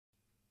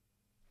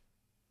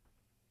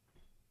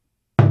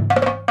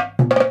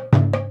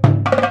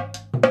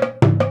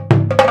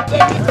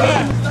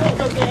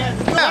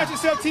Watch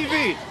Yourself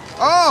TV.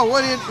 Oh,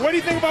 what do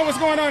you think about what's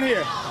going on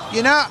here?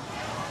 You know,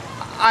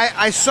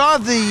 I saw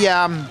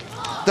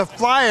the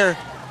flyer,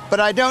 but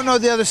I don't know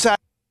the other side.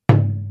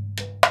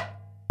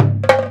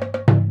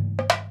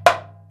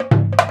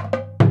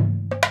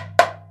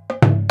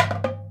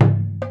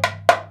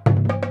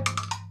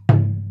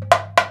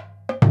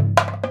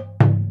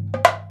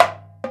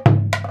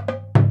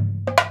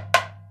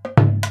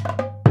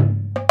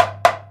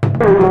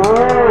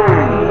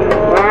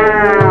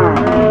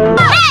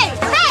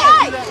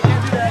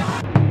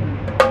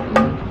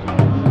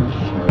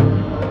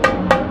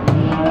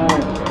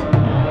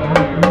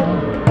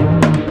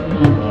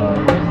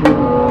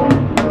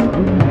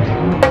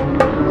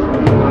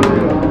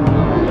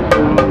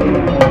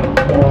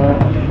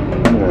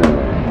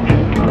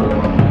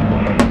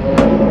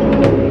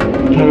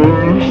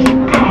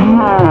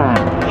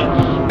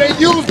 They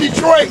use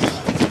Detroit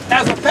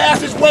as a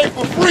passageway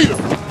for freedom.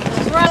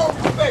 No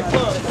respect,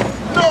 love.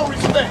 No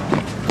respect.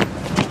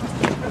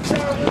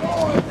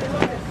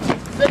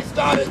 They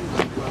started. I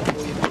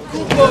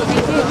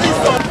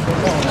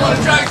want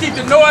to try to keep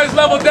the noise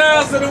level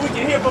down so that we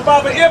can hear from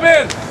Baba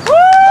Ibn.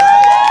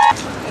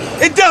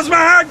 It does my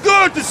heart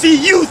good to see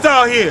youth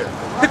out here,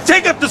 to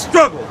take up the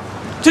struggle,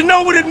 to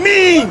know what it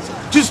means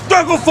to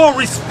struggle for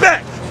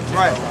respect.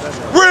 Right.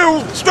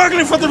 We're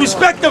struggling for the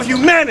respect of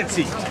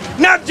humanity.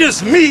 Not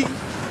just me,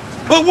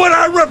 but what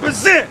I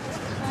represent.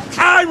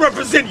 I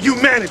represent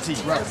humanity.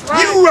 Right.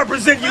 You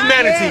represent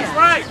humanity.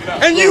 Right.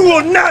 And you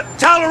will not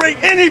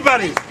tolerate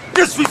anybody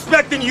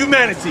disrespecting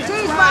humanity.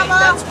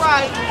 That's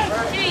right.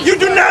 You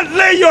do not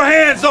lay your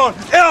hands on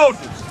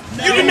elders.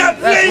 You do not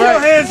lay your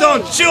hands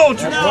on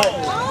children.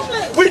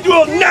 We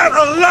will not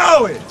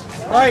allow it.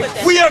 Right.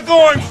 We are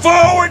going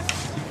forward,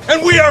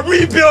 and we are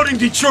rebuilding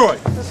Detroit.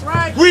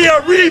 We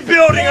are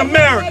rebuilding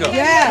America.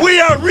 We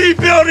are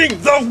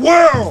rebuilding the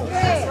world.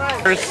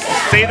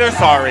 Say they're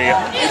sorry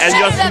and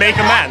just make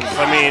amends.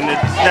 I mean,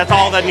 that's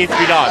all that needs to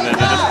be done. It's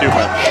just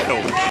stupid.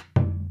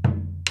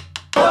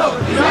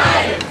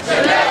 United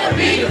shall never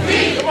be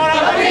defeated.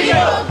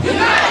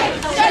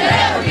 United shall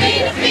never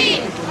be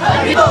defeated.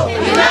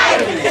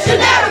 United shall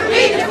never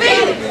be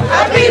defeated.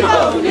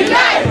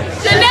 United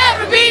shall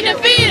never be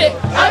defeated.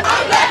 I'm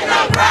black and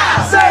I'm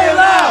proud. Say it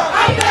loud.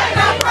 I'm black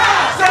and I'm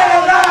proud. Say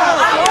it loud.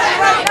 I'm black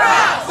and I'm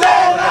proud. Say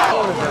it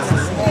loud.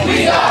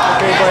 We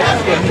are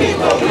American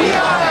people. We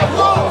are at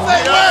war.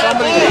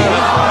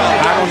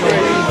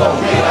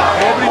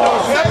 Nobody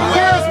knows. That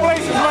Procurus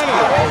place is running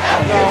it.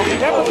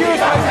 That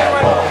Procurus place is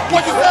running it.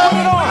 What you say?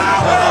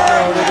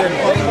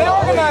 They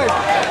organized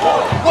it.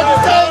 What you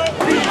say?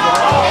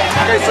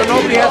 Okay, so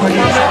nobody has a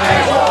comment?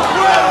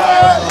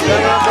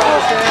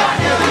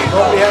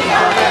 Nobody has a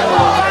comment?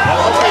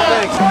 Okay,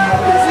 thanks.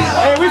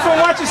 Hey, we from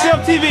Watch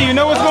Yourself TV. You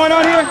know what's going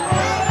on here?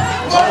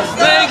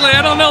 Vaguely,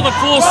 I don't know the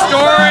full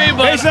story,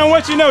 but Based on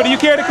what you know, do you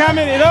care to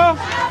comment at all?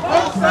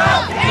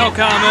 no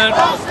comment.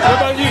 What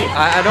about you?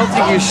 I don't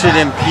think you should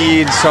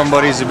impede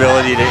somebody's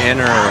ability to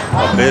enter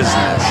a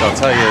business, I'll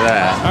tell you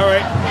that. All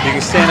right. You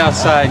can stand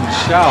outside and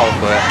shout,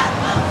 but...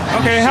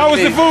 Okay, how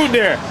was the food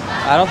there?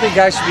 I don't think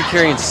guys should be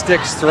carrying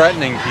sticks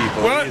threatening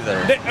people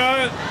either.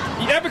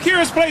 The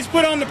Epicurus place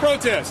put on the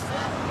protest.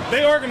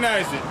 They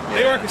organized it.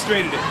 They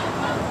orchestrated it.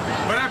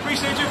 But I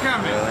appreciate your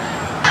comment.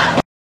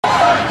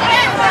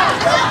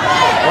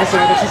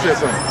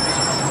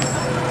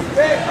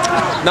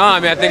 No, I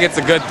mean, I think it's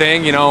a good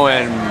thing, you know,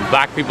 when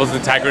black people's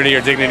integrity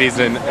or dignity is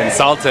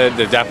insulted,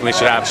 they definitely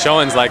should have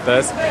showings like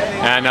this,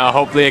 and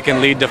hopefully it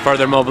can lead to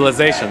further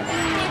mobilization.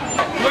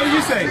 What do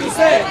you say?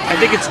 I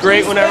think it's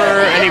great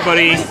whenever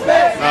anybody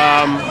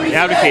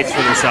advocates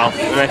for themselves,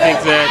 and I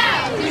think that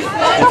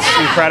it's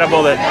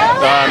incredible that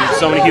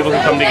so many people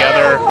can come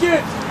together.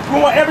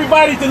 We want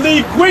everybody to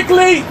leave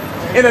quickly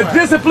in a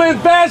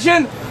disciplined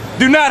fashion.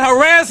 Do not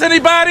harass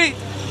anybody.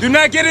 Do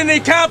not get in any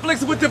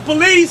conflicts with the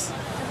police.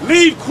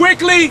 Leave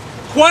quickly,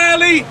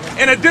 quietly,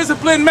 in a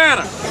disciplined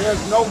manner.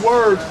 There's no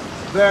words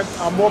that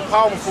are more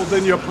powerful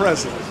than your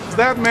presence.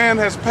 That man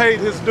has paid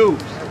his dues.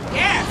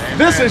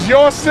 This is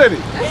your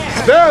city.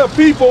 There are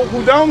people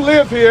who don't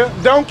live here,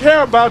 don't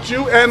care about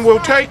you, and will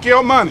take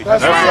your money.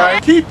 That's right.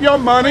 Keep your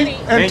money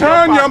and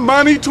turn your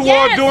money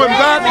toward doing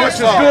that which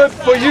is good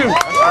for you.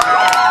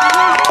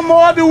 No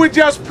more do we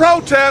just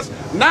protest,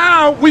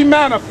 now we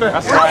manifest.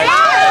 That's right.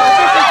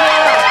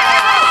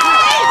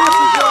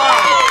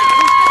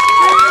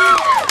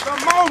 The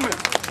moment.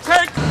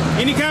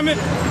 Any comment?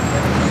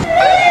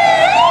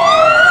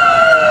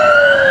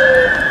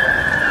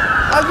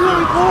 Are you a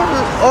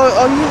reporter? Or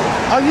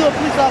are you a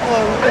police officer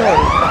or a reporter?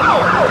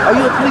 Are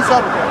you a police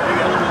officer?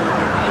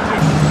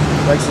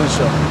 Excellent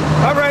show.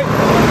 All right.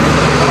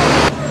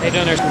 Hey,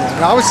 doing there?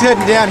 I was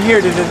heading down here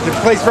to the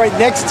place right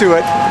next to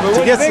it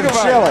to get some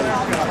chili.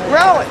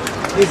 Well,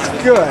 it's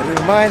good. It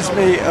reminds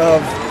me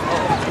of,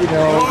 you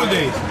know, The old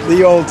days.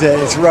 The old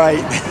days,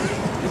 right.